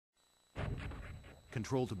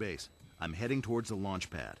Control to base. I'm heading towards the launch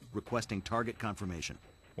pad, requesting target confirmation.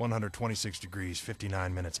 126 degrees,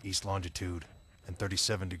 59 minutes east longitude, and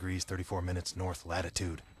 37 degrees, 34 minutes north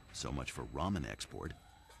latitude. So much for ramen export.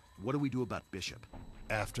 What do we do about Bishop?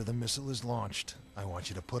 After the missile is launched, I want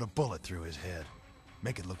you to put a bullet through his head.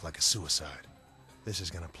 Make it look like a suicide. This is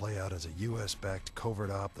gonna play out as a US-backed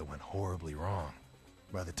covert op that went horribly wrong.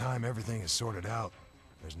 By the time everything is sorted out,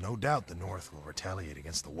 there's no doubt the North will retaliate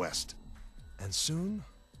against the West. And soon,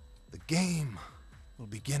 the game will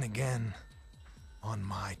begin again on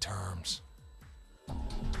my terms.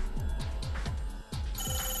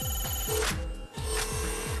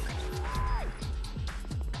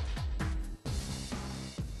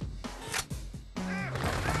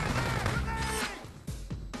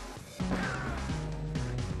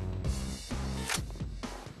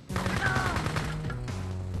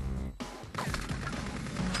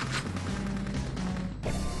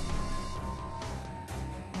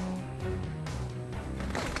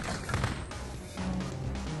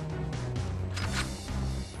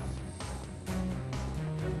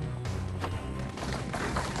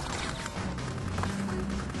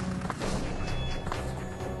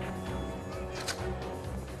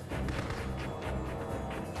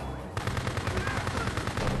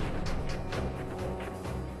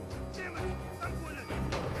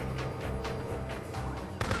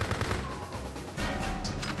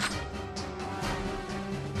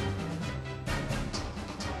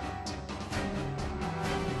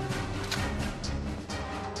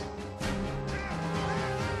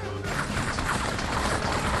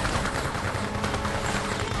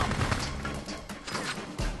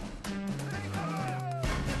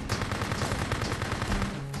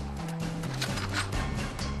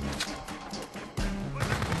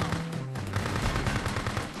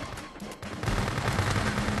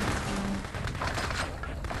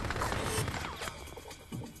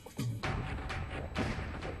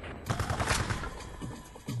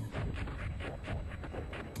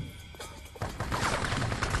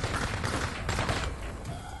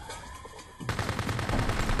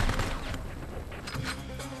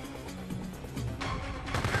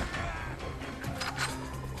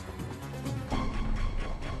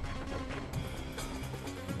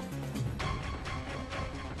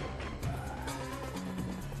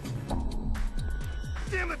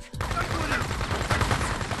 Damn it! I'm going out!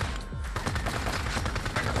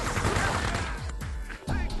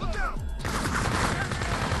 Hey, look out!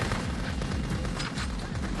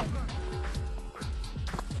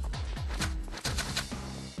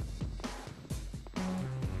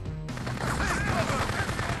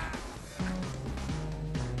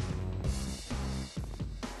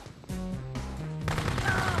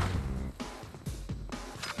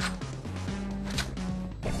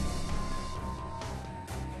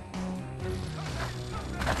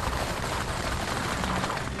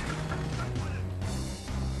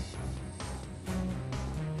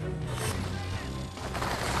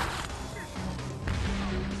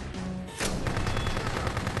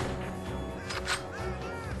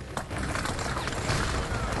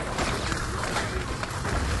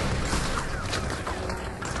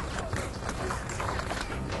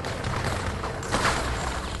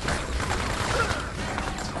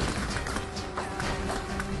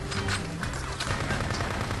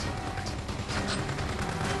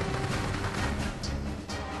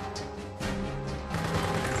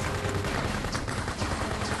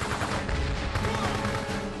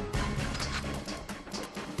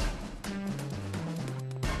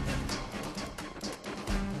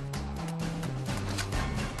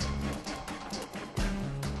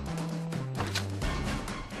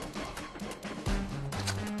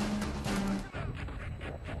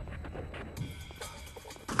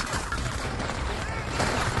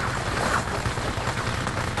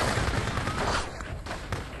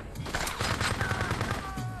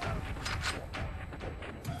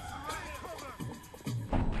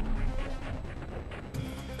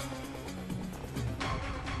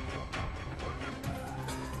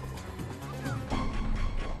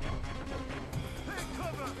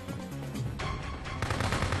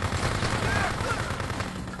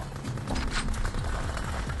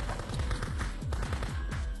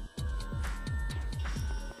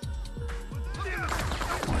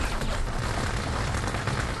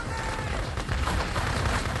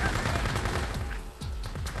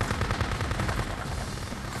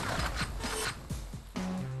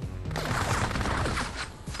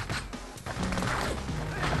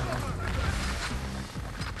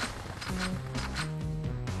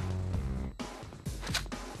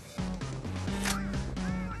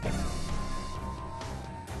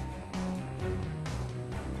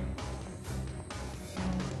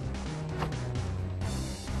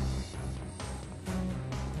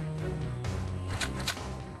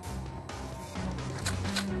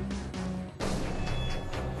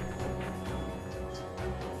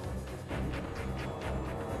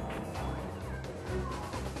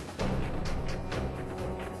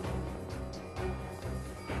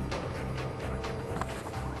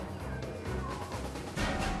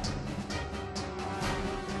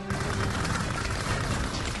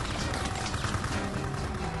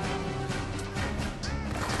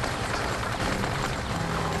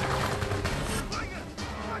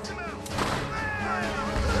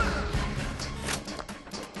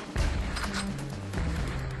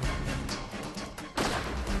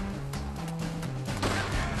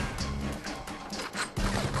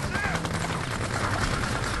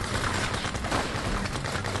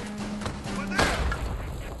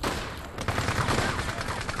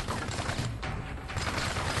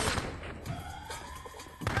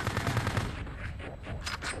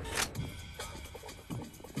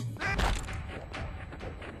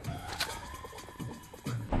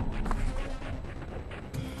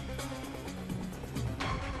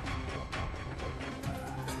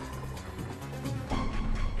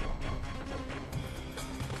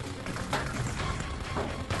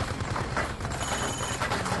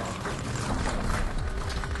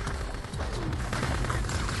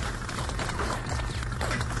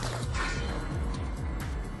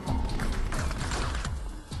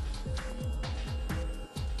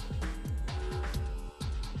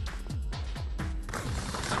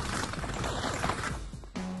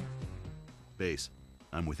 Base.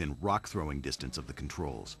 I'm within rock-throwing distance of the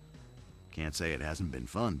controls. Can't say it hasn't been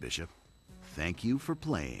fun, Bishop. Thank you for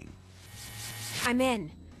playing. I'm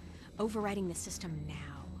in. Overriding the system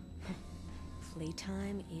now.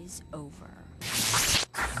 Playtime is over.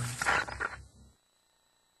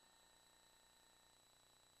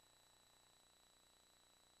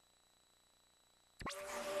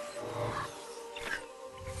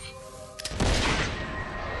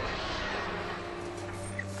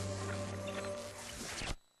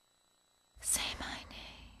 Say my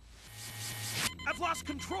name. I've lost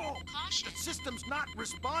control! Caution. The system's not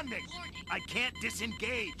responding! Warning. I can't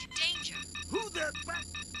disengage! Danger. Who the...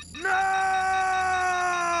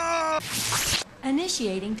 No!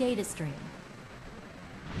 Initiating data stream.